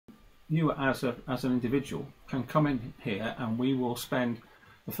you as an individual can come in here, and we will spend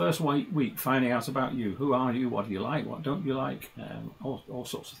the first week finding out about you. Who are you? What do you like? What don't you like? All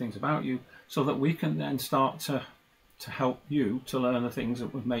sorts of things about you, so that we can then start to help you to learn the things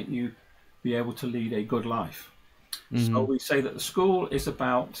that would make you be able to lead a good life. So we say that the school is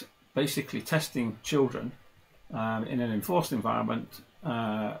about basically testing children in an enforced environment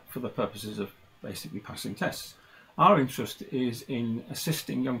for the purposes of basically passing tests. Our interest is in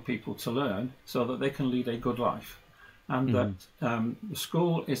assisting young people to learn so that they can lead a good life. And that the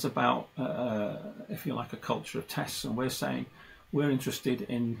school is about, if you like, a culture of tests. And we're saying we're interested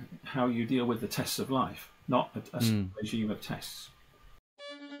in how you deal with the tests of life, not a regime of tests.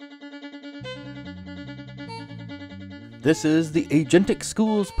 This is the Agentic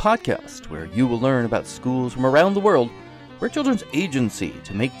Schools podcast, where you will learn about schools from around the world where children's agency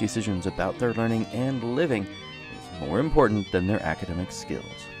to make decisions about their learning and living is more important than their academic skills.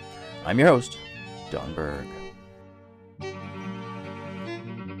 I'm your host, Don Berg.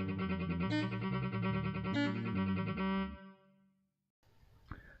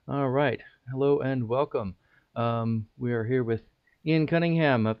 All right. Hello and welcome. We are here with Ian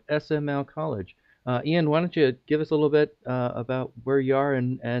Cunningham of SML College. Ian, why don't you give us a little bit about where you are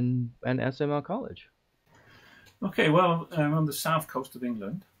and SML College? Okay, well, I'm on the south coast of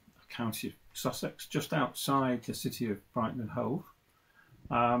England, county of Sussex, just outside the city of Brighton and Hove.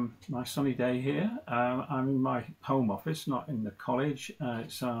 Nice sunny day here. I'm in my home office, not in the college.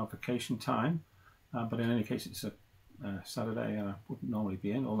 It's our vacation time, but in any case, it's a Saturday, and I wouldn't normally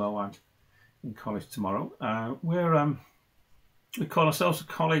be in, although I'm in college tomorrow. We call ourselves a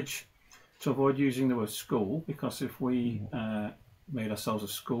college to avoid using the word school, because if we made ourselves a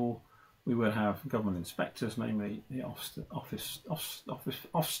school, we would have government inspectors, namely the Ofsted,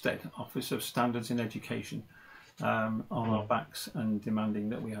 Office of Standards in Education, on our backs, and demanding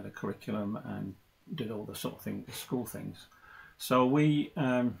that we had a curriculum and did all the sort of thing, the school things. So we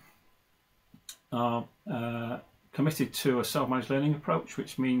are committed to a self-managed learning approach,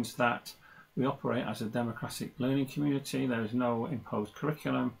 which means that we operate as a democratic learning community. There is no imposed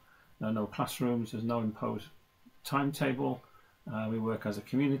curriculum. There are no classrooms, there's no imposed timetable. We work as a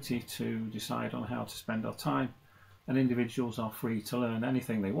community to decide on how to spend our time, and individuals are free to learn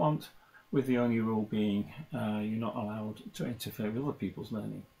anything they want, with the only rule being you're not allowed to interfere with other people's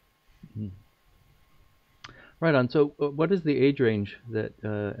learning. Right on. So what is the age range that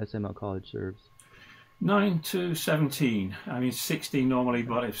SML College serves? 9 to 17. I mean, 16 normally,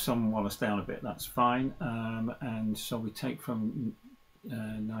 but if someone wants us down a bit, that's fine. And so we take from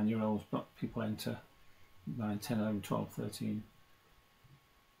 9-year-olds, but people enter 9, 10, 11, 12, 13.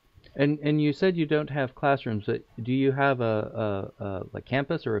 And you said you don't have classrooms, but do you have a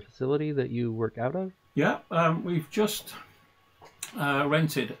campus or a facility that you work out of? Yeah, we've just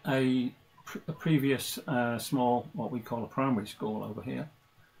rented a previous small, what we call a primary school over here.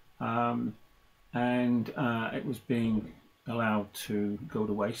 And it was being allowed to go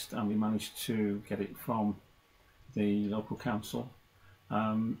to waste, and we managed to get it from the local council.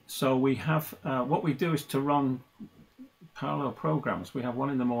 So we have, what we do is to run parallel programs. We have one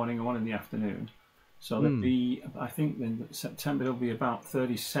in the morning and one in the afternoon. So there'll be, I think in September there'll be about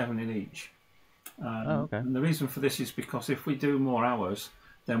 37 in each. Okay. And the reason for this is because if we do more hours,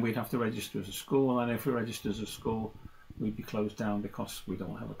 then we'd have to register as a school, and if we register as a school, we'd be closed down because we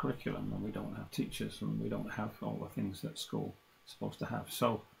don't have a curriculum, and we don't have teachers, and we don't have all the things that school is supposed to have.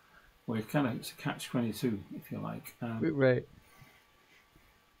 So we're kind of, it's a catch-22, if you like. Right.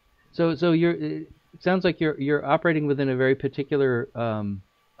 So it sounds like you're operating within a very particular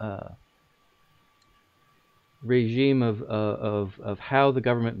regime of how the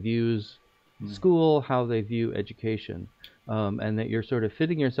government views school, how they view education, and that you're sort of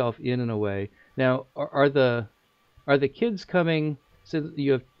fitting yourself in a way. Now, are the kids coming? So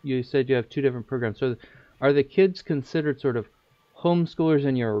you said you have two different programs. So are the kids considered sort of homeschoolers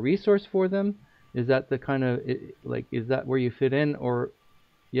and you're a resource for them? Is that the kind of is that where you fit in, or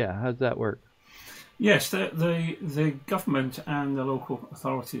yeah, how does that work? Yes, the government and the local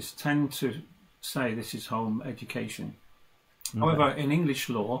authorities tend to say this is home education. Okay. However, in English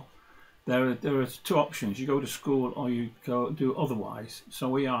law, there are two options. You go to school or you go do otherwise. So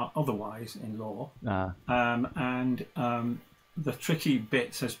we are otherwise in law. The tricky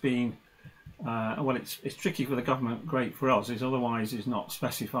bit has been, well, it's tricky for the government, great for us, is otherwise is not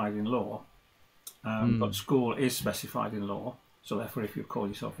specified in law. But school is specified in law. So therefore, if you call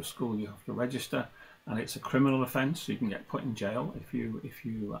yourself a school, you have to register, and it's a criminal offence. So you can get put in jail if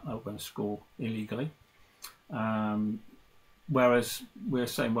you open a school illegally. Whereas we're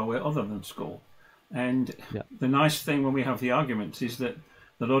saying, well, we're other than school. And the nice thing when we have the arguments is that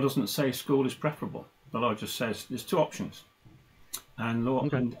The law doesn't say school is preferable. The law just says there's two options. And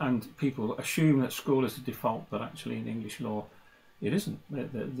and people assume that school is the default, but actually in English law, it isn't.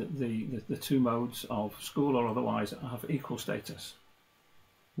 The two modes of school or otherwise have equal status.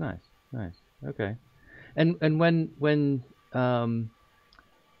 Nice, nice. Okay. And when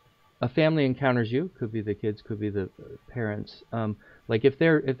a family encounters you, could be the kids, could be the parents, like if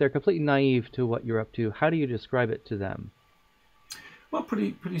they're completely naive to what you're up to, how do you describe it to them? Well,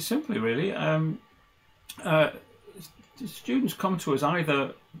 pretty simply, really. Students come to us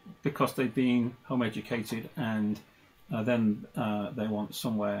either because they've been home educated and then they want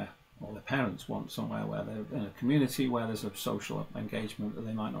somewhere, or their parents want somewhere where they're in a community where there's a social engagement that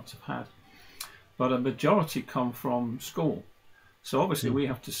they might not have had. But a majority come from school. So obviously we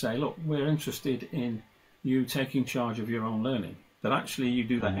have to say, look, we're interested in you taking charge of your own learning. That actually you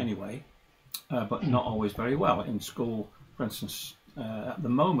do that anyway, but not always very well. In school, for instance, at the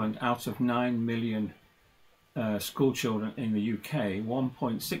moment, out of 9 million school children in the UK,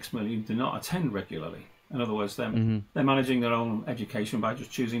 1.6 million do not attend regularly. In other words, they're managing their own education by just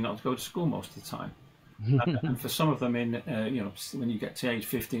choosing not to go to school most of the time. And for some of them, when you get to age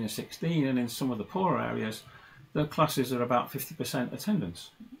 15 or 16, and in some of the poorer areas, the classes are about 50%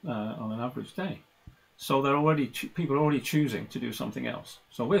 attendance on an average day. So they're people are already choosing to do something else.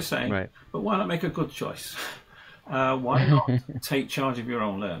 So we're saying, but why not make a good choice? Why not take charge of your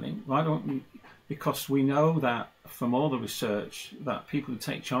own learning? Why don't you? Because we know that from all the research that people who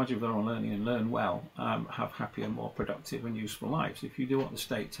take charge of their own learning and learn well have happier, more productive and useful lives. If you do what the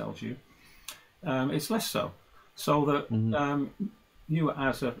state tells you, it's less so. So that you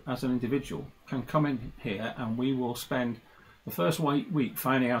as an individual can come in here and we will spend the first week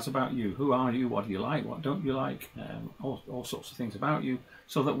finding out about you. Who are you? What do you like? What don't you like? All sorts of things about you,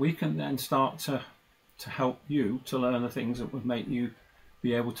 so that we can then start to help you to learn the things that would make you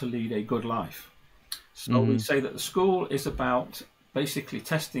be able to lead a good life. So we say that the school is about basically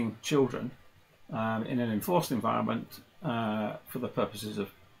testing children in an enforced environment for the purposes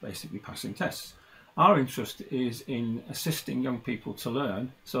of basically passing tests. Our interest is in assisting young people to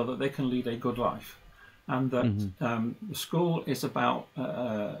learn so that they can lead a good life. And that the school is about,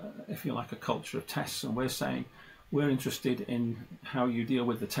 if you like, a culture of tests. And we're saying we're interested in how you deal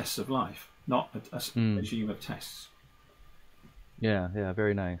with the tests of life, not a regime of tests. Yeah,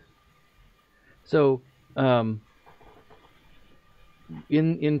 very nice. So,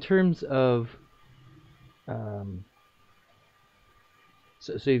 in terms of,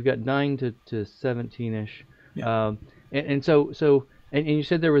 so you've got 9 to 17ish, and you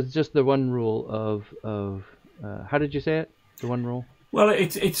said there was just the one rule of how did you say it? The one rule? Well,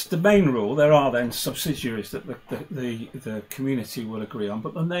 it's the main rule. There are then subsidiaries that the community will agree on,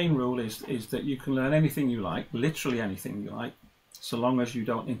 but the main rule is that you can learn anything you like, literally anything you like, so long as you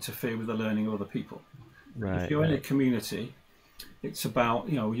don't interfere with the learning of other people. If you're in a community, it's about,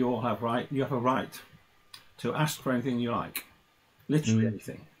 you have a right to ask for anything you like, literally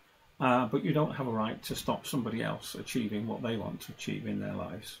anything, but you don't have a right to stop somebody else achieving what they want to achieve in their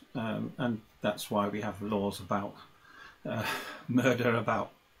lives, and that's why we have laws about murder,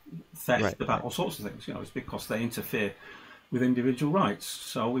 about theft, about all sorts of things. It's because they interfere with individual rights.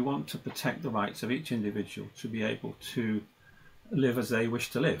 So we want to protect the rights of each individual to be able to live as they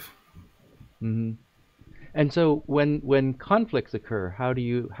wish to live. And so when conflicts occur, how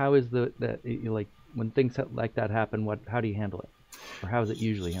is like when things like that happen, how do you handle it, or how is it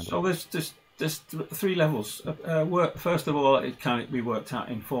usually handled? So there's 3 levels. First of all, it can be worked out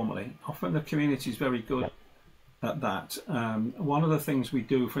informally. Often the community is very good at that. One of the things we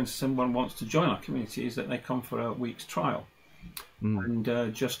do, for instance, someone wants to join our community, is that they come for a week's trial. And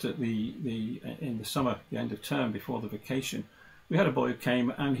just at in the summer, the end of term, before the vacation, we had a boy who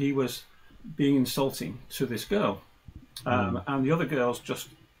came and he was being insulting to this girl, and the other girls just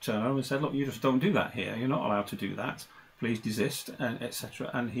turned around and said, look, you just don't do that here, you're not allowed to do that, please desist, and etc.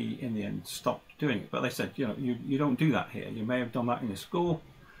 And he in the end stopped doing it. But they said, you don't do that here. You may have done that in your school,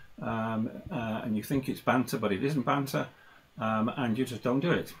 and you think it's banter, but it isn't banter, and you just don't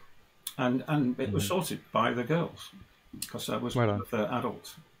do it. And it was sorted by the girls, because I was one of the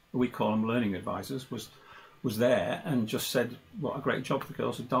adults, we call them learning advisors, was there and just said what a great job the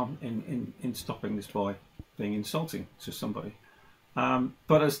girls had done in stopping this boy being insulting to somebody.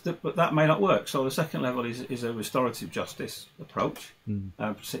 But that may not work. So the second level is a restorative justice approach.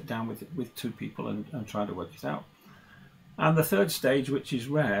 Sit down with 2 people and try to work it out. And the third stage, which is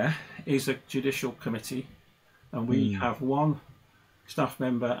rare, is a judicial committee, and we have 1 staff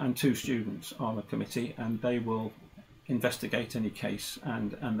member and 2 students on the committee, and they will investigate any case,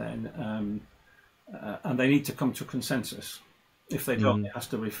 and then and they need to come to a consensus. If they don't, it has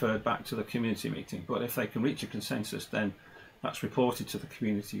to refer back to the community meeting. But if they can reach a consensus, then that's reported to the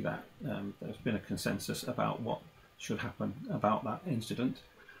community that there's been a consensus about what should happen about that incident,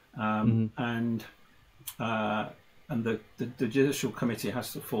 and the judicial committee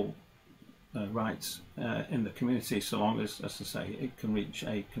has the full rights in the community, so long as I say, it can reach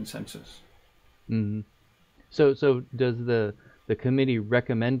a consensus. So does the committee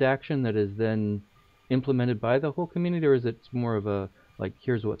recommend action that is then implemented by the whole community, or is it more of a like,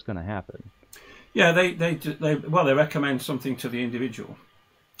 here's what's going to happen? Yeah, they recommend something to the individual.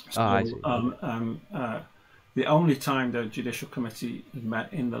 So, I see. The only time the judicial committee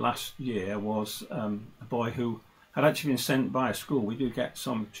met in the last year was a boy who had actually been sent by a school. We do get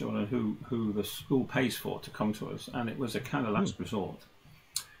some children who the school pays for to come to us, and it was a kind of last resort.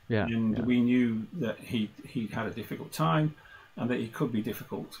 We knew that he had a difficult time, and that he could be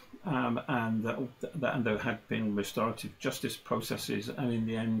difficult, and that there had been restorative justice processes, and in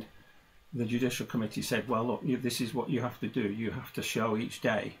the end, the judicial committee said, "Well, look, this is what you have to do. You have to show each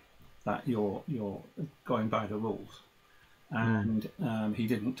day that you're going by the rules," and he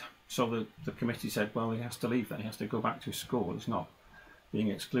didn't. So the committee said, "Well, he has to leave. Then he has to go back to his school. He's not being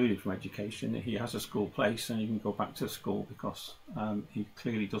excluded from education. He has a school place, and he can go back to school because he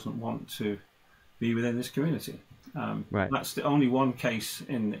clearly doesn't want to be within this community." Right. That's the only one case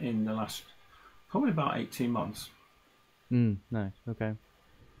in the last probably about 18 months. Nice. Okay.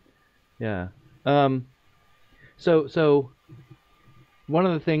 Yeah. So one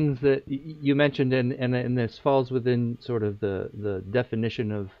of the things that you mentioned, and this falls within sort of the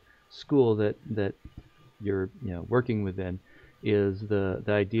definition of school that you're working within, is the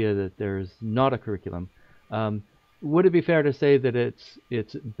idea that there's not a curriculum. Would it be fair to say that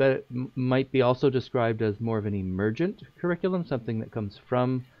it might be also described as more of an emergent curriculum, something that comes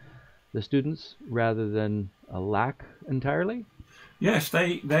from the students rather than a lack entirely? Yes,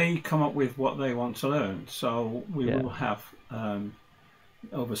 they come up with what they want to learn. So we will have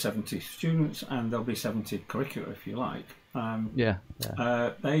over 70 students, and there'll be 70 curricula, if you like.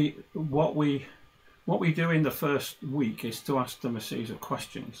 What we do in the first week is to ask them a series of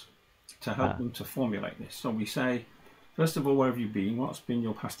questions to help them to formulate this. So we say, first of all, where have you been? What's been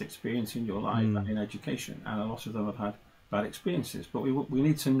your past experience in your life and in education? And a lot of them have had bad experiences. But we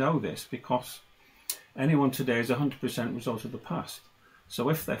need to know this, because anyone today is 100% result of the past. So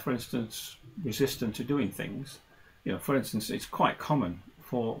if they're, for instance, resistant to doing things, for instance, it's quite common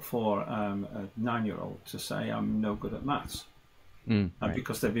for a 9-year-old to say, "I'm no good at maths," right.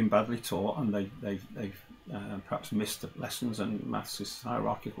 Because they've been badly taught, and they've perhaps missed the lessons, and maths is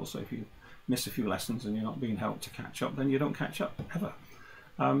hierarchical. So if you miss a few lessons and you're not being helped to catch up, then you don't catch up ever.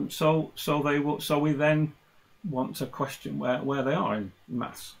 So we then want to question where they are in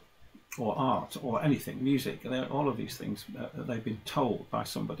maths or art or anything, music, all of these things that they've been told by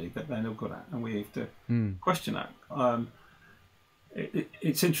somebody that they're no good at, and we have to question that.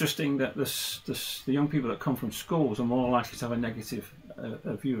 It's interesting that the young people that come from schools are more likely to have a negative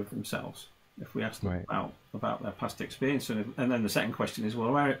view of themselves if we ask them about their past experience. And then the second question is,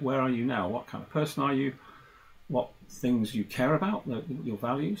 well, where are you now? What kind of person are you? What things you care about, your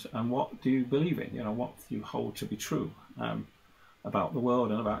values, and what do you believe in? What do you hold to be true about the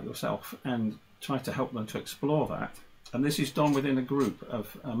world and about yourself, and try to help them to explore that. And this is done within a group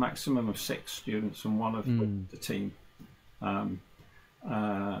of a maximum of 6 students and one of the team, one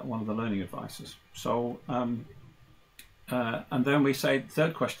of the learning advisors. So, and then we say, the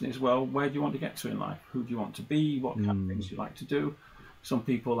third question is, well, where do you want to get to in life? Who do you want to be? What kind of things you like to do? Some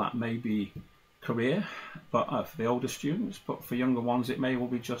people that may be career, but for the older students, but for younger ones, it may well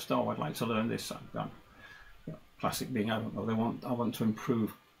be just, I'd like to learn this. Classic being, I want to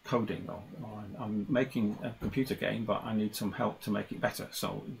improve coding, or I'm making a computer game, but I need some help to make it better.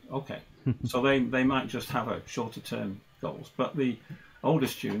 So, okay. So they might just have a shorter term goals, but the older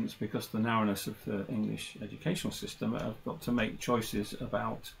students, because of the narrowness of the English educational system, have got to make choices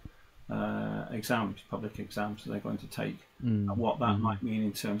about exams, public exams that they're going to take, and what that might mean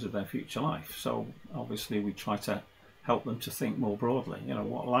in terms of their future life. So obviously we try to help them to think more broadly.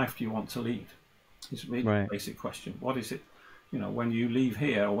 What life do you want to lead? It's really a basic question. What is it, when you leave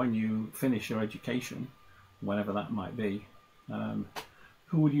here, or when you finish your education, whenever that might be,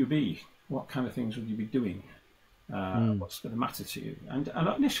 who would you be? What kind of things would you be doing? What's going to matter to you? And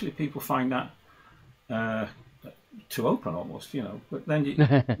initially people find that too open almost, but then you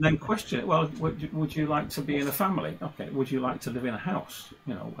then question it. Well, would you like to be in a family? Okay. Would you like to live in a house?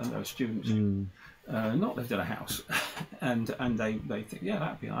 And those students not lived in a house, and they think, yeah,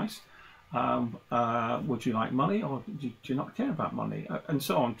 that'd be nice. Would you like money, or do you not care about money, and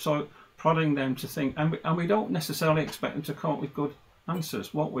so on? So prodding them to think, and we don't necessarily expect them to come up with good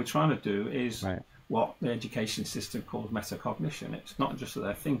answers. What we're trying to do is what the education system calls metacognition. It's not just that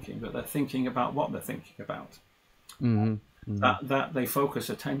they're thinking, but they're thinking about what they're thinking about. That they focus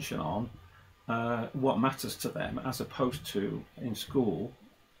attention on what matters to them, as opposed to in school,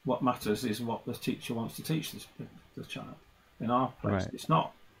 what matters is what the teacher wants to teach the child. In our place, it's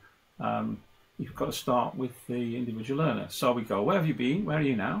not. You've got to start with the individual learner. So we go, where have you been? Where are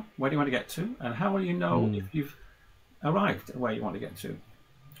you now? Where do you want to get to? And how will you know if you've arrived at where you want to get to?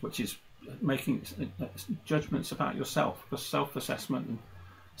 Which is making judgments about yourself, because self-assessment and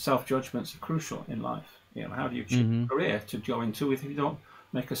self-judgments are crucial in life. You know, how do you choose a career to go into if you don't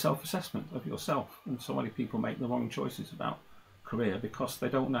make a self-assessment of yourself? And so many people make the wrong choices about career because they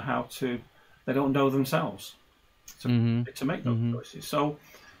don't know they don't know themselves to make those choices. So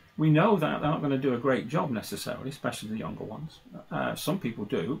we know that they're not going to do a great job necessarily, especially the younger ones. Some people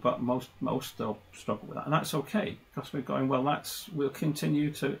do, but most they'll struggle with that, and that's okay, because we're going, well, we'll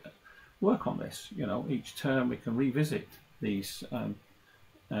continue to work on this. You know, each term we can revisit these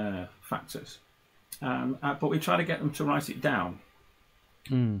factors, but we try to get them to write it down,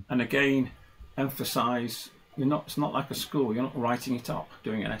 and again emphasize it's not like a school. You're not writing it up,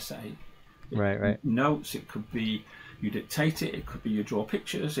 doing an essay. Right. Notes. It could be you dictate it. It could be you draw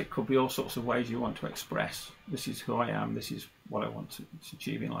pictures. It could be all sorts of ways you want to express. This is who I am. This is what I want to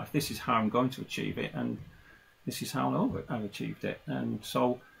achieve in life. This is how I'm going to achieve it, and this is how I know I've achieved it. And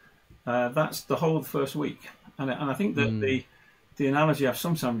so that's the whole first week. And I think that the analogy I've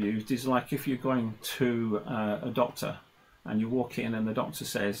sometimes used is like if you're going to a doctor and you walk in and the doctor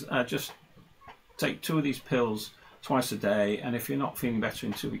says, just take 2 of these pills twice a day, and if you're not feeling better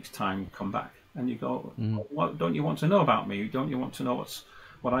in 2 weeks' time, come back. And you go, what don't you want to know about me? Don't you want to know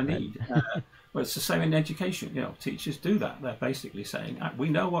what I need? Well, it's the same in education. You know, teachers do that. They're basically saying, we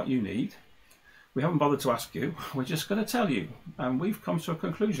know what you need. We haven't bothered to ask you. We're just going to tell you. And we've come to a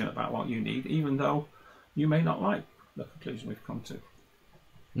conclusion about what you need, even though you may not like the conclusion we've come to.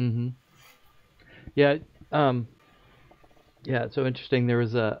 Yeah. It's so interesting. There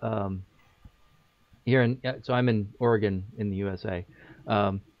was a so I'm in Oregon in the USA,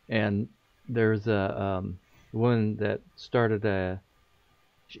 and there's a woman that started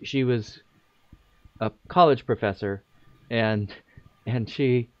she was a college professor, and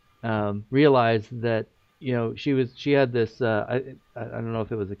she realized that, you know, she had this I don't know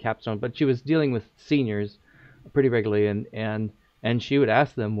if it was a capstone, but she was dealing with seniors pretty regularly, and she would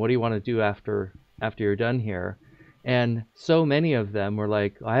ask them, what do you want to do after you're done here? And so many of them were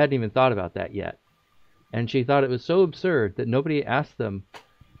like, I hadn't even thought about that yet. And she thought it was so absurd that nobody asked them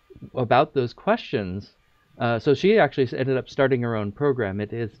about those questions. So she actually ended up starting her own program.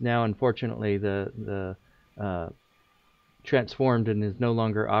 It is now, unfortunately, the transformed and is no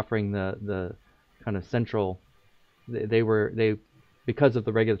longer offering the kind of central. They because of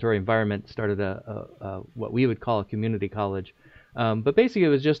the regulatory environment started a what we would call a community college, but basically it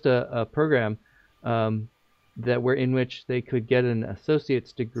was just a program in which they could get an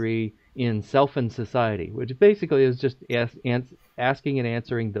associate's degree in self and society, which basically is just asking and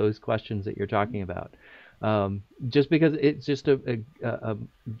answering those questions that you're talking about. Just because it's just a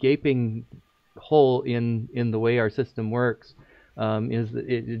gaping hole in the way our system works,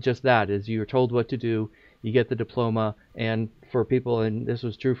 is you're told what to do, you get the diploma, and for people, and this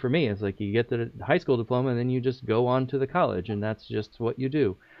was true for me, it's like you get the high school diploma and then you just go on to the college, and that's just what you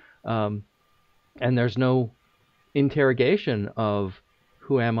do. And there's no interrogation of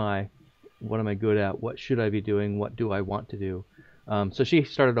who am I, what am I good at, what should I be doing, what do I want to do. So she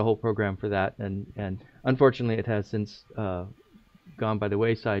started a whole program for that, and unfortunately it has since gone by the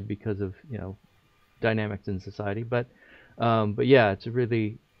wayside because of, you know, dynamics in society. But yeah, it's a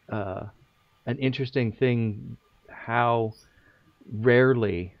really an interesting thing how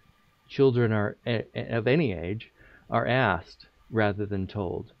rarely children are of any age are asked rather than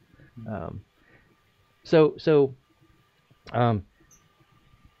told. So tell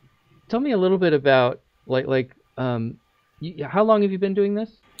me a little bit about how long have you been doing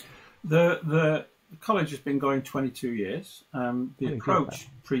this? The college has been going 22 years. The approach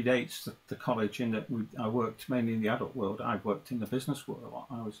predates the college in that I worked mainly in the adult world. I've worked in the business world a lot.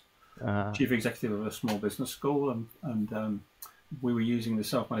 I was chief executive of a small business school, and we were using the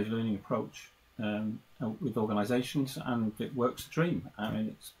self-managed learning approach with organisations, and it works a dream. I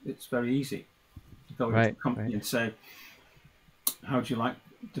mean, it's very easy to go into a company and say, how do you like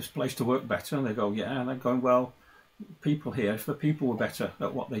this place to work better? And they go, yeah. And they're going, well, people here, if the people were better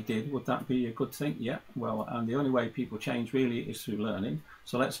at what they did, would that be a good thing? Yeah. Well, and the only way people change really is through learning.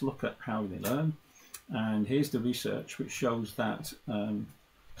 So let's look at how they learn. And here's the research which shows that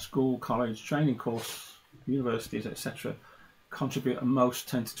school, college, training course, universities, etc., contribute at most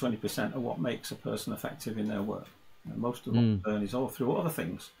 10 to 20% of what makes a person effective in their work. And most of what we learn is all through other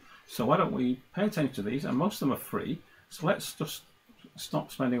things. So why don't we pay attention to these? And most of them are free. So let's just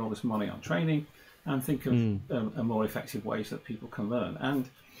stop spending all this money on training and think of a more effective ways that people can learn. And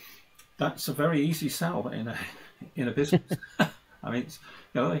that's a very easy sell in a business. I mean, it's,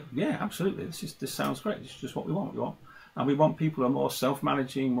 like, yeah, absolutely. This sounds great. It's just what we want. And we want people who are more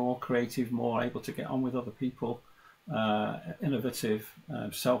self-managing, more creative, more able to get on with other people, innovative,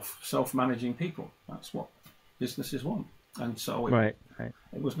 self-managing people. That's what businesses want. And so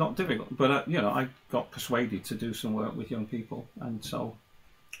it was not difficult. But I got persuaded to do some work with young people, and so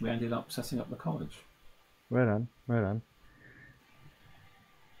we ended up setting up the college. Right on.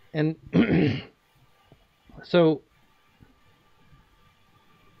 And so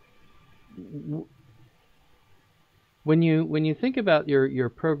when you think about your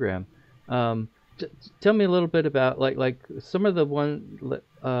program, tell me a little bit about like some of the one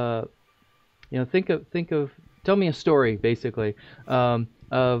tell me a story basically of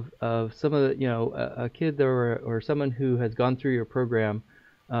some of the a kid or someone who has gone through your program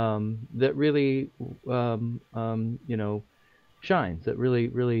that really shines, that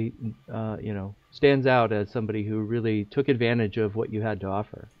really stands out as somebody who really took advantage of what you had to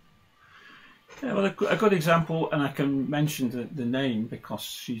offer. Yeah, well, a good example, and I can mention the name because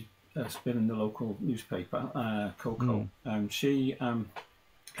she has been in the local newspaper, Coco. She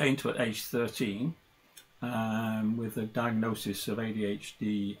came to at age 13 with a diagnosis of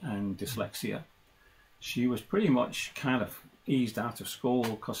ADHD and dyslexia. She was pretty much kind of eased out of school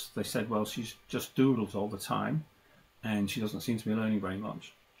because they said, well, she's just doodles all the time and she doesn't seem to be learning very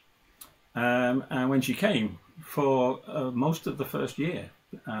much. And when she came, for most of the first year,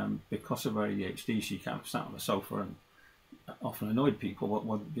 because of her ADHD, she kind of sat on the sofa and often annoyed people,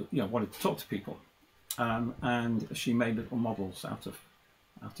 wanted to talk to people. And she made little models out of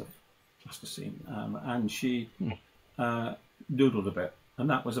plasticine, and she doodled a bit, and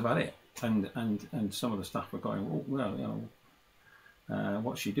that was about it. And some of the staff were going, well,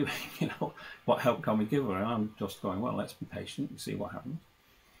 what's she doing? What help can we give her? And I'm just going, well, let's be patient and see what happens.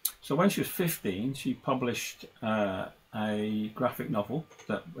 So when she was 15, she published a graphic novel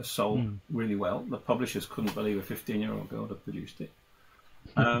that was sold really well. The publishers couldn't believe a 15-year-old girl had produced it.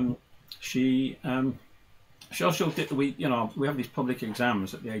 She also did, we have these public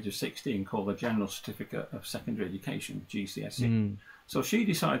exams at the age of 16 called the General Certificate of Secondary Education, GCSE. So she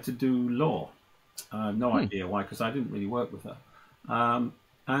decided to do law. No idea why, because I didn't really work with her.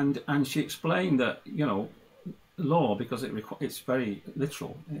 And she explained that, law, because it's very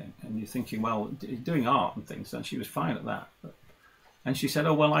literal, and you're thinking, well, doing art and things, and she was fine at that. And she said,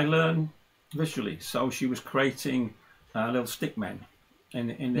 oh, well, I learn visually. So she was creating little stick men. In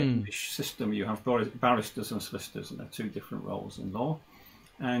the English system, you have barristers and solicitors, and there are two different roles in law.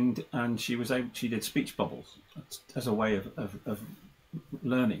 And she did speech bubbles as a way of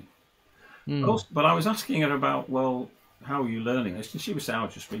learning. But I was asking her about, well, how are you learning this? And she was saying, I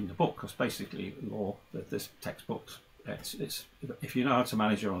was just reading the book, because basically law, this textbooks, it's if you know how to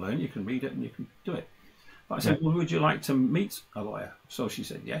manage your own learning, you can read it and you can do it. But I said, well, would you like to meet a lawyer? So she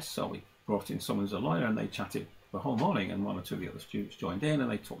said yes. So we brought in someone who's a lawyer, and they chatted the whole morning, and one or two of the other students joined in, and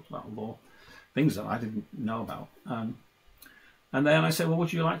they talked about law, things that I didn't know about. And then I said, well,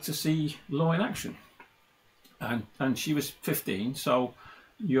 would you like to see law in action? And she was 15, so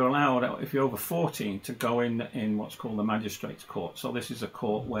you're allowed, if you're over 14, to go in what's called the magistrate's court. So this is a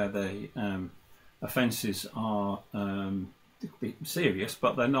court where the offences are serious,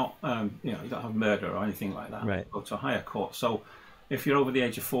 but they're not, you don't have murder or anything like that. Right. Go to a higher court. So if you're over the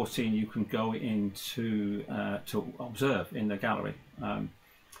age of 14, you can go in to observe in the gallery.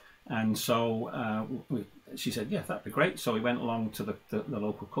 And so she said, yeah, that'd be great. So we went along to the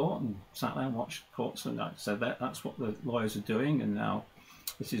local court and sat there and watched courts, and I said that's what the lawyers are doing, and now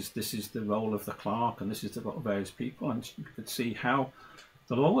this is the role of the clerk, and this is the role of various people, and you could see how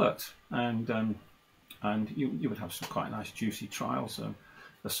the law worked. And you would have some quite nice juicy trials,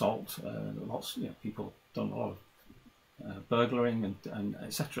 assault, lots, people done a lot of burglaring and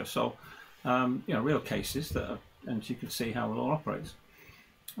etc. So real cases that and you could see how the law operates.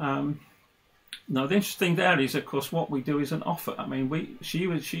 Now the interesting there is, of course, what we do is an offer. I mean,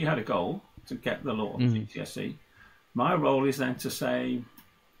 she had a goal to get the law GCSE. My role is then to say,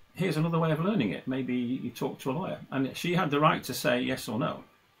 here's another way of learning it. Maybe you talk to a lawyer, and she had the right to say yes or no.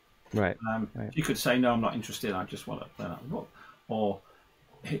 Right. She could say, no, I'm not interested, I just want to learn out the book. Or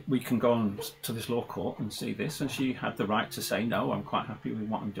we can go on to this law court and see this, and she had the right to say, no, I'm quite happy with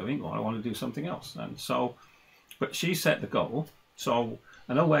what I'm doing, or I want to do something else. And so, but she set the goal. So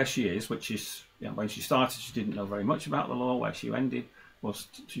I know where she is, which is, when she started, she didn't know very much about the law. Where she ended was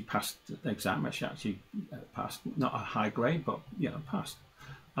she passed the exam. She actually passed, not a high grade, but passed.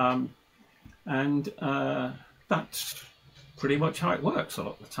 And that's pretty much how it works a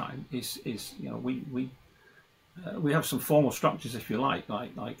lot of the time. We have some formal structures, if you like what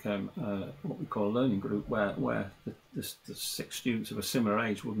we call a learning group, where the 6 students of a similar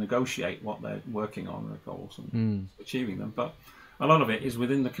age will negotiate what they're working on, their goals, and achieving them. But a lot of it is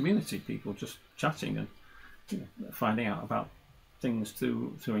within the community, people just chatting and finding out about things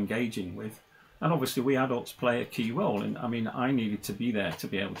to engaging with. And obviously we adults play a key role. And I mean, I needed to be there to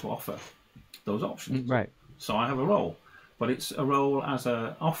be able to offer those options. Right. So I have a role, but it's a role as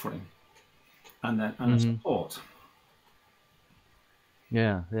a offering and then a support.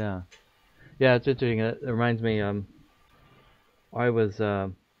 Yeah. It's interesting. It reminds me. I was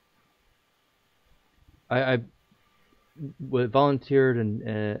I volunteered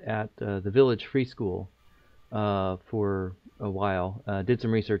at the Village Free School for a while. Did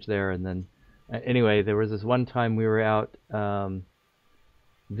some research there, and then anyway, there was this one time we were out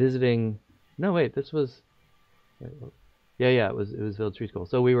visiting. No, wait, this was. Yeah, it was Village Free School.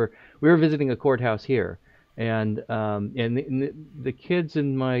 So we were visiting a courthouse here, and the kids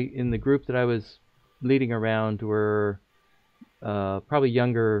in the group that I was leading around were probably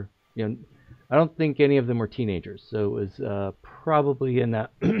younger. I don't think any of them were teenagers. So it was probably in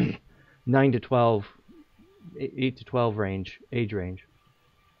that 9 to 12, 8 to 12 age range.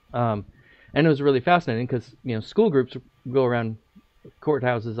 And it was really fascinating because school groups go around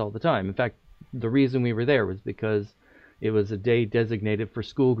courthouses all the time. In fact, the reason we were there was because it was a day designated for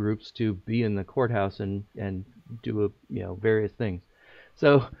school groups to be in the courthouse and do various things.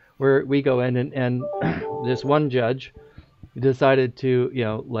 So we go in and this one judge decided to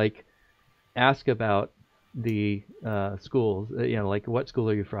ask about the schools, like what school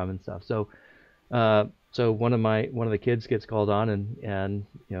are you from and stuff. So one of the kids gets called on and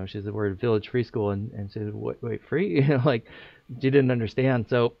she said, we're at Village Free School, and she said, wait, free? She didn't understand.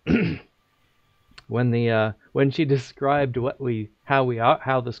 So when she described how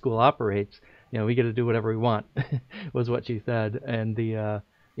the school operates, we get to do whatever we want, was what she said, and the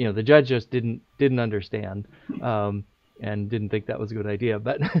judge just didn't understand, and didn't think that was a good idea,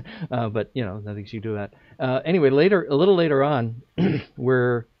 but I think she'd do that. Anyway, a little later on, we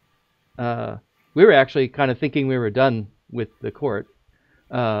were actually kind of thinking we were done with the court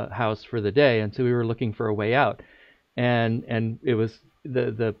house for the day, and so we were looking for a way out, and it was.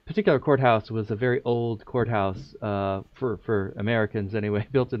 The particular courthouse was a very old courthouse for Americans anyway,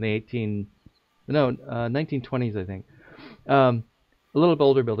 built in the 1920s, I think. A little bit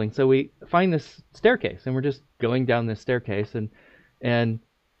older building. So we find this staircase, and we're just going down this staircase, and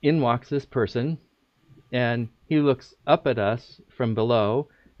in walks this person, and he looks up at us from below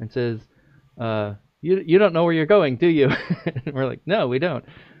and says, "You don't know where you're going, do you?" And we're like, "No, we don't."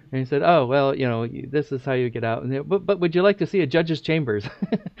 And he said, "Oh, well, this is how you get out. And but would you like to see a judge's chambers?"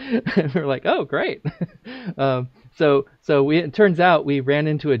 And we're like, "Oh, great." So it turns out we ran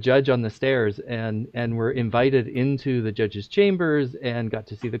into a judge on the stairs and were invited into the judge's chambers and got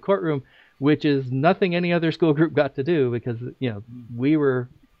to see the courtroom, which is nothing any other school group got to do because, we were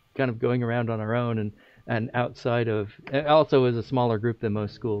kind of going around on our own and outside of, also as a smaller group than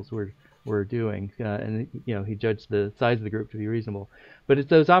most schools were doing, and he judged the size of the group to be reasonable. But it's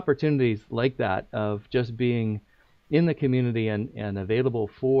those opportunities like that of just being in the community and available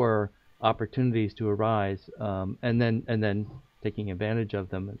for opportunities to arise, and then taking advantage of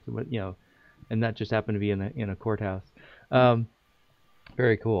them. And that just happened to be in a courthouse.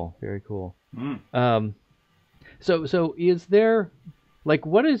 Very cool. So is there,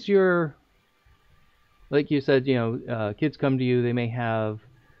 what is your, like you said, kids come to you, they may have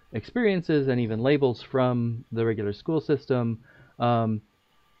experiences and even labels from the regular school system.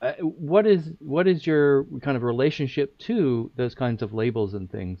 What is your kind of relationship to those kinds of labels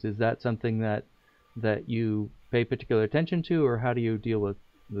and things? Is that something that you pay particular attention to, or how do you deal with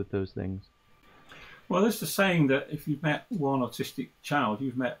those things? Well, there's the saying that if you've met one autistic child,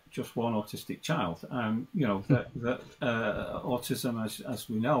 you've met just one autistic child. That autism, as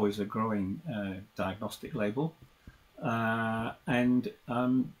we know, is a growing diagnostic label, and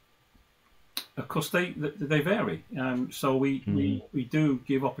of course they vary. So we do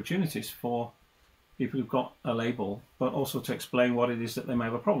give opportunities for people who've got a label, but also to explain what it is that they may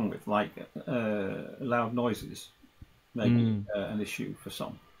have a problem with, like loud noises may be an issue for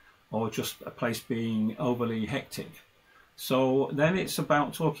some, or just a place being overly hectic. So then it's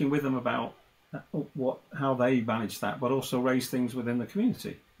about talking with them about how they manage that, but also raise things within the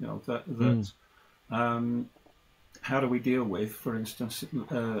community. how do we deal with, for instance,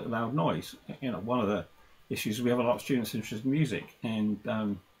 loud noise? You know, one of the issues, we have a lot of students interested in music, and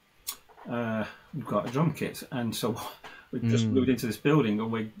we've got a drum kit, and so we've just moved into this building,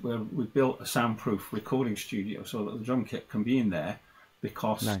 and we built a soundproof recording studio so that the drum kit can be in there,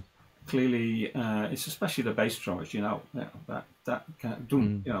 because nice. Clearly it's especially the bass drum, as you know, that kind of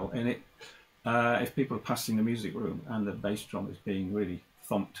you know, and it if people are passing the music room and the bass drum is being really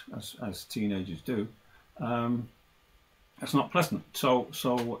thumped as teenagers do, it's not pleasant. So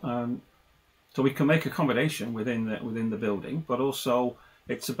we can make accommodation within the building, but also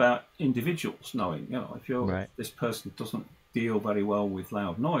it's about individuals knowing, you know, if this person doesn't deal very well with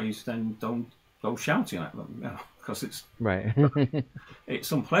loud noise, then don't go shouting at them, you know, because it's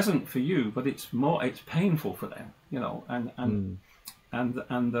it's unpleasant for you, but it's painful for them, you know, and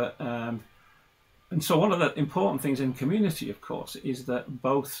so one of the important things in community, of course, is that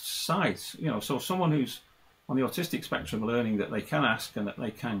both sides, you know, so someone who's on the autistic spectrum learning that they can ask and that they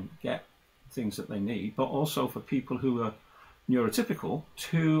can get things that they need, but also for people who are neurotypical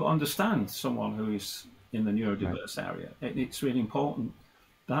to understand someone who is in the neurodiverse area. It's really important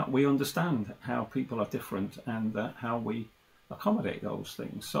that we understand how people are different and how we accommodate those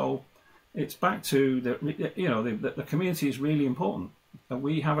things. So it's back to the community is really important.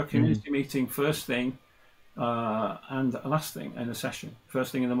 We have a community meeting first thing and last thing in a session.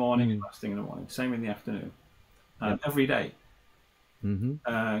 First thing in the morning, last thing in the morning. Same in the afternoon. Every day.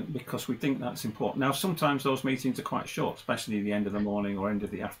 Because we think that's important. Now, sometimes those meetings are quite short, especially the end of the morning or end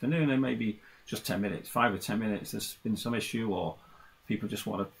of the afternoon, and maybe just 10 minutes, 5 or 10 minutes. There's been some issue, or people just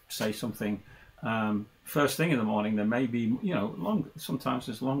want to say something. First thing in the morning, there may be, you know, sometimes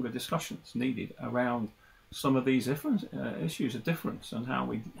there's longer discussions needed around some of these different issues of difference and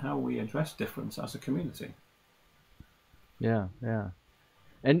how we address difference as a community. Yeah.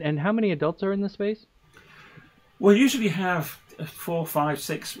 And how many adults are in the space? We usually have 4, 5,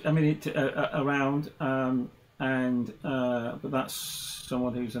 6. I mean, around, but that's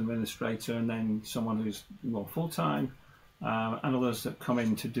someone who's an administrator, and then someone who's more full time, and others that come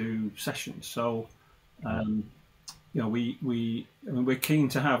in to do sessions. So, you know, we're keen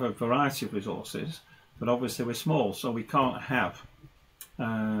to have a variety of resources, but obviously we're small, so we can't have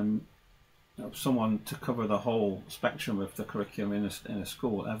someone to cover the whole spectrum of the curriculum in a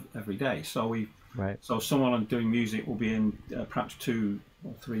school every day. So so someone doing music will be in perhaps 2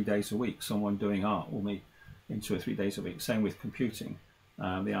 or 3 days a week. Someone doing art will be in 2 or 3 days a week. Same with computing,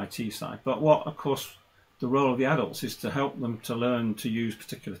 the IT side. But of course, the role of the adults is to help them to learn to use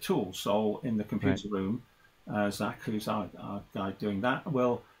particular tools. So in the computer room, Zach, who's our guy doing that,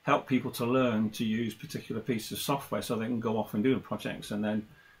 will help people to learn to use particular pieces of software so they can go off and do the projects, and then,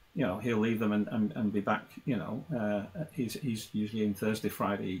 you know, he'll leave them and be back. You know, he's usually in Thursday,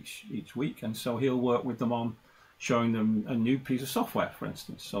 Friday each week, and so he'll work with them on showing them a new piece of software, for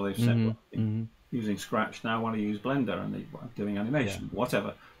instance. So they've said, using Scratch, now want to use Blender, and they're doing animation,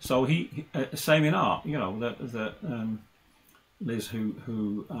 whatever. So he same in art. You know, that Liz,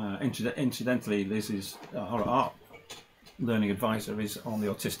 who incidentally, Liz is our art learning advisor, is on the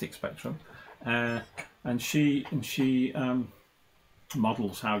autistic spectrum, and she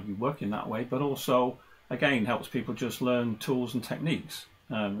models how you work in that way, but also again helps people just learn tools and techniques.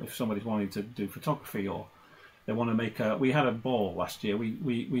 If somebody's wanting to do photography, or they want to make we had a ball last year.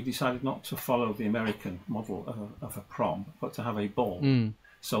 We decided not to follow the American model of a prom, but to have a ball.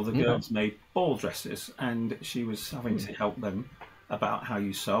 So the girls made ball dresses, and she was having to help them about how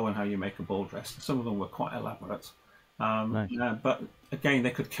you sew and how you make a ball dress. Some of them were quite elaborate. But again, they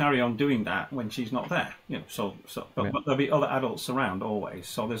could carry on doing that when she's not there, you know. But there'll be other adults around always.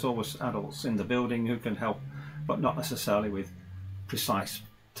 So there's always adults in the building who can help, but not necessarily with precise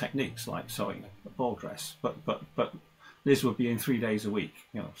techniques like sewing a ball dress. But Liz would be in 3 days a week,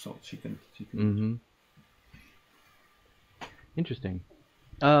 you know, so she can. Interesting.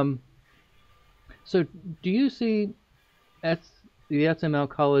 So do you see the SML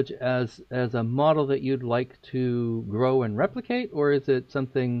College as a model that you'd like to grow and replicate, or is it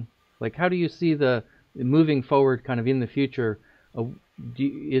something like, how do you see the moving forward kind of in the future?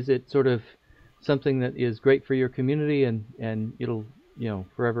 Is it sort of something that is great for your community and it'll, you know,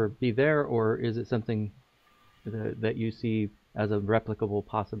 forever be there, or is it something that you see as a replicable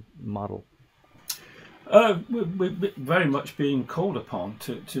possible model? We're very much being called upon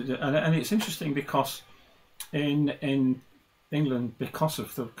to and it's interesting because in England, because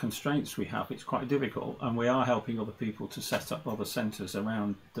of the constraints we have, it's quite difficult, and we are helping other people to set up other centres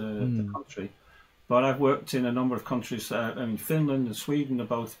around the country. But I've worked in a number of countries. I mean, Finland and Sweden are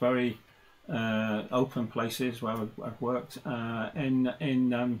both very open places where I've worked.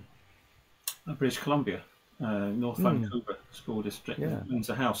 In British Columbia, North Vancouver School District,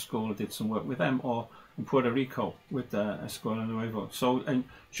 Windsor House School. I did some work with them, or in Puerto Rico with Escuela Nueva. So, and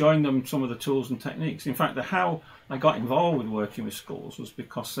showing them some of the tools and techniques. In fact, how I got involved with working with schools was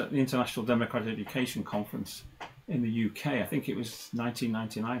because at the International Democratic Education Conference in the UK, I think it was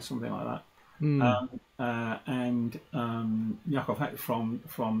 1999, something like that. Yaakov Hecht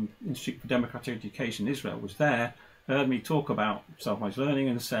from Institute for Democratic Education Israel was there, heard me talk about self-managed learning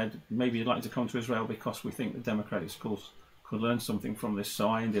and said, maybe you'd like to come to Israel because we think the democratic schools could learn something from this. So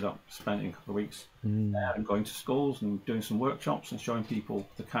I ended up spending a couple of weeks there and going to schools and doing some workshops and showing people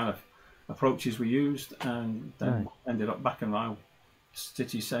the kind of approaches we used, and then ended up back in my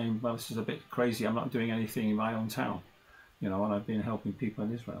city saying, well, this is a bit crazy, I'm not doing anything in my own town, you know, and I've been helping people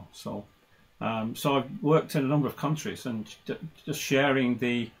in Israel. So so I've worked in a number of countries and just sharing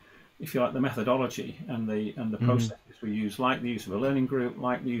the, if you like, the methodology and the processes we use, like the use of a learning group,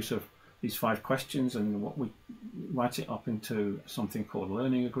 like the use of these 5 questions, and what we write it up into something called a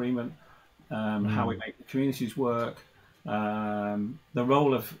learning agreement, how we make the communities work, the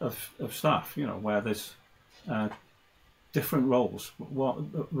role of staff, you know, where there's different roles. What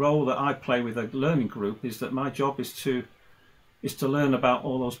role that I play with a learning group is that my job is to learn about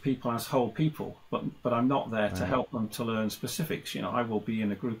all those people as whole people, but I'm not there to help them to learn specifics. You know, I will be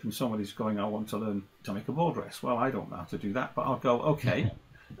in a group and somebody's going, I want to learn to make a ball dress. Well, I don't know how to do that, but I'll go, okay,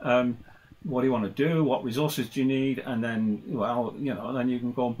 what do you want to do? What resources do you need? And then, well, you know, then you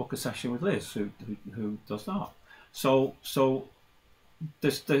can go and book a session with Liz, who does that. So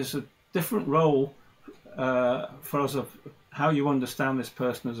there's a different role for us of how you understand this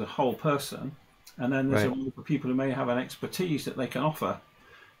person as a whole person. And then there's a role for people who may have an expertise that they can offer.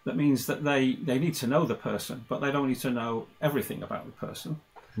 That means that they need to know the person, but they don't need to know everything about the person.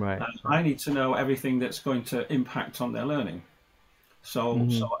 Right. I need to know everything that's going to impact on their learning. So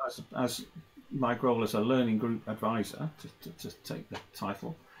as my role as a learning group advisor, to take the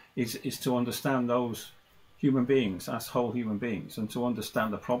title, is to understand those human beings as whole human beings, and to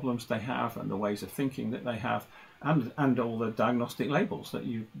understand the problems they have and the ways of thinking that they have, and all the diagnostic labels that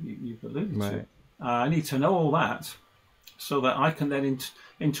you've alluded to. I need to know all that so that I can then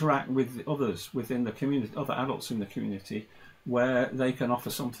interact with others within the community, other adults in the community, where they can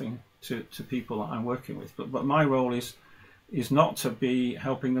offer something to people that I'm working with. But my role is not to be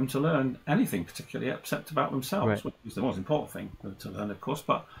helping them to learn anything particularly except about themselves, which is the most important thing to learn, of course,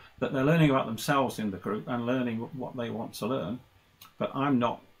 but that they're learning about themselves in the group and learning what they want to learn. But I'm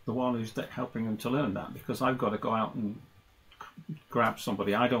not the one who's helping them to learn that, because I've got to go out and grab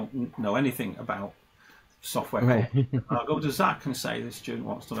somebody. I don't know anything about software. I'll go to Zach and say this student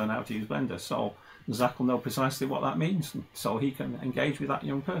wants to learn how to use Blender. So Zach will know precisely what that means, so he can engage with that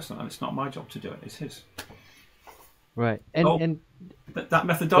young person. And it's not my job to do it; it's his. Right. And that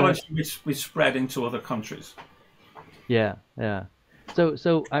methodology we spread into other countries. Yeah.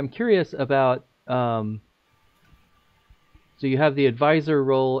 So I'm curious about. So you have the advisor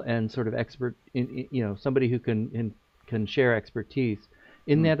role and sort of expert, you know, somebody who can share expertise.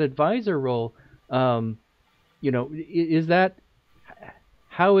 In that advisor role, you know, is that,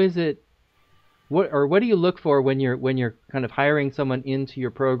 how is it, what do you look for when you're kind of hiring someone into your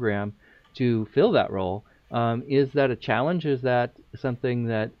program to fill that role? Is that a challenge? Is that something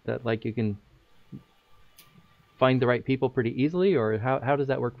that like you can find the right people pretty easily, or how does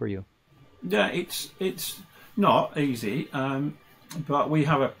that work for you? Yeah, it's not easy, but we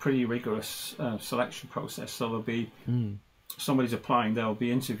have a pretty rigorous selection process. So there'll be somebody's applying, they'll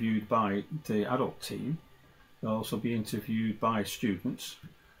be interviewed by the adult team. They'll also be interviewed by students.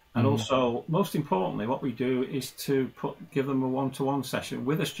 And also, most importantly, what we do is to give them a one-to-one session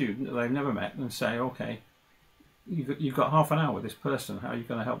with a student that they've never met and say, okay, you've got half an hour with this person. How are you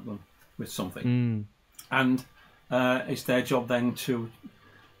going to help them with something? And it's their job then to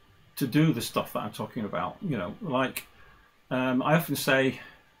do the stuff that I'm talking about. You know, like I often say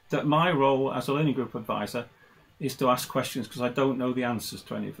that my role as a learning group advisor is to ask questions because I don't know the answers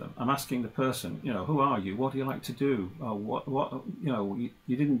to any of them. I'm asking the person, you know, who are you? What do you like to do? What you know,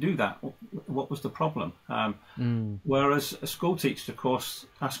 you didn't do that. What was the problem? Whereas a school teacher, of course,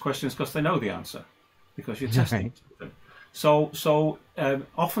 asks questions because they know the answer, because you're testing them. So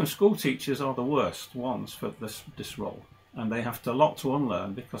often school teachers are the worst ones for this role, and they have to a lot to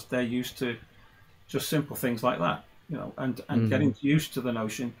unlearn because they're used to just simple things like that, you know, and getting used to the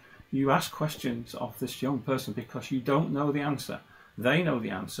notion. You ask questions of this young person because you don't know the answer. They know the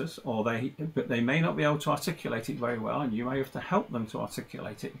answers, but they may not be able to articulate it very well, and you may have to help them to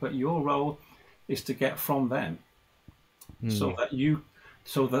articulate it. But your role is to get from them, so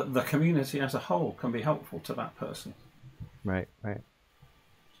that the community as a whole can be helpful to that person. Right.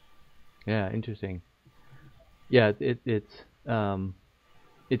 Yeah, interesting. Yeah, it's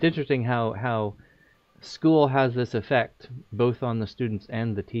interesting how school has this effect both on the students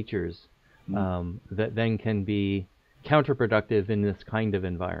and the teachers that then can be counterproductive in this kind of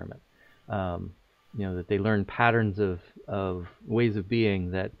environment. That they learn patterns of ways of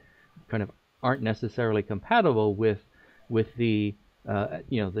being that kind of aren't necessarily compatible with the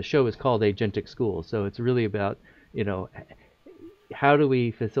the show is called Agentic School, so it's really about how do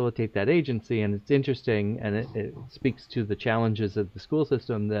we facilitate that agency. And it's interesting, and it speaks to the challenges of the school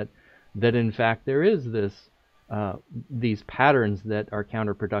system that in fact there is these patterns that are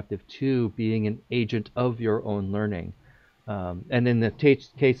counterproductive to being an agent of your own learning. And in the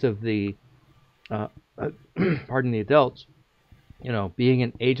case of the pardon, the adults, being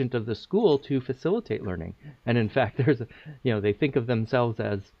an agent of the school to facilitate learning. And in fact, there's they think of themselves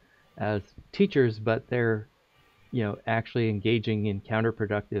as teachers, but they're actually engaging in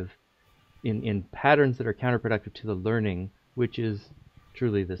counterproductive in patterns that are counterproductive to the learning, which is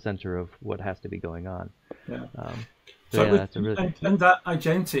truly the center of what has to be going on. Yeah. That's a really and that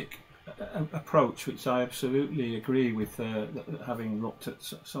agentic approach, which I absolutely agree with, having looked at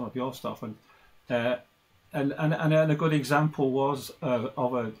some of your stuff, and a good example was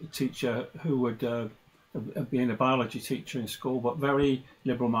of a teacher who would been a biology teacher in school, but very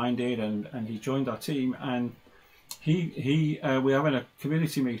liberal-minded, and he joined our team, and we were having a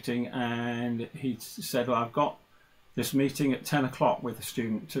community meeting, and he said, well, I've got this meeting at 10 o'clock with a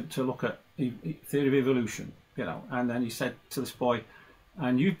student to look at theory of evolution, and then he said to this boy,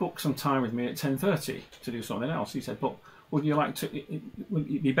 and you booked some time with me at 10:30 to do something else. He said, but would you like to, would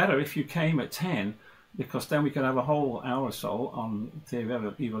it be better if you came at 10, because then we could have a whole hour or so on theory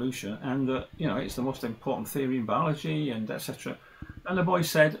of evolution, and it's the most important theory in biology, and etc. And the boy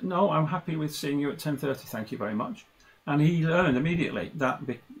said, no, I'm happy with seeing you at 10:30, thank you very much. And he learned immediately that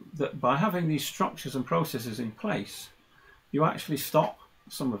by having these structures and processes in place, you actually stop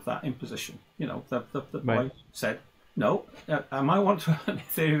some of that imposition. The Right. boy said, no, I might want to learn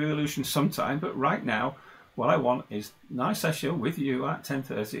theory of evolution sometime, but right now, what I want is a nice session with you at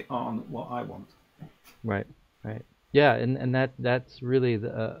 10:30 on what I want. Right. Yeah, and that's really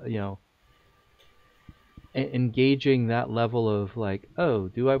the engaging that level of like, oh,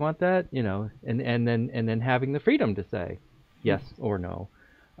 do I want that? And then having the freedom to say yes or no,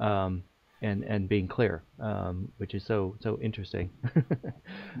 and being clear, which is so interesting.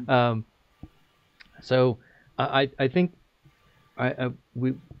 So I think I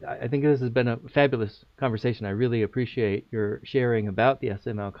think this has been a fabulous conversation. I really appreciate your sharing about the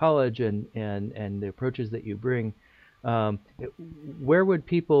SML College and the approaches that you bring. Where would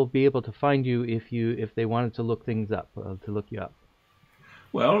people be able to find you if they wanted to look things up, to look you up?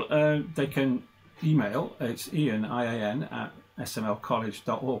 Well, they can email. It's Ian, IAN, at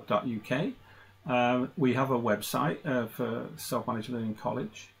smlcollege.org.uk. We have a website for Self-Managed Learning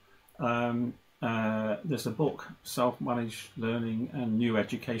College. There's a book, Self-Managed Learning and New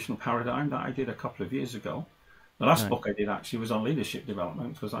Educational Paradigm, that I did a couple of years ago. The last book I did actually was on leadership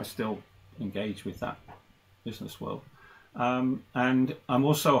development, because I still engage with that business world. And I'm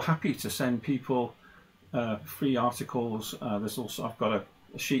also happy to send people free articles. I've got a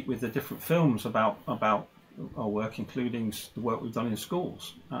sheet with the different films about our work, including the work we've done in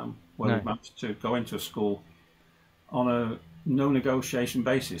schools, where we've managed to go into a school on a no negotiation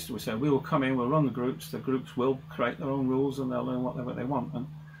basis. We say we will come in, we'll run the groups will create their own rules, and they'll learn whatever they want. And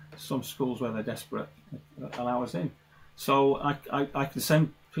some schools where they're desperate allow us in. So I can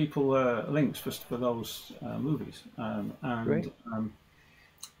send people links for those movies, Great.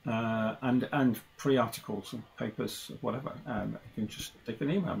 And free articles and papers, whatever. They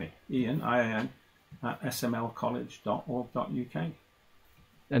can email me, Ian, IAN, at smlcollege.org.uk.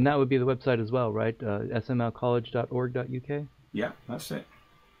 And that would be the website as well, right? smlcollege.org.uk? Yeah, that's it.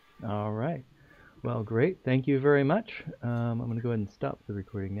 All right. Well, great. Thank you very much. I'm going to go ahead and stop the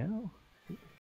recording now.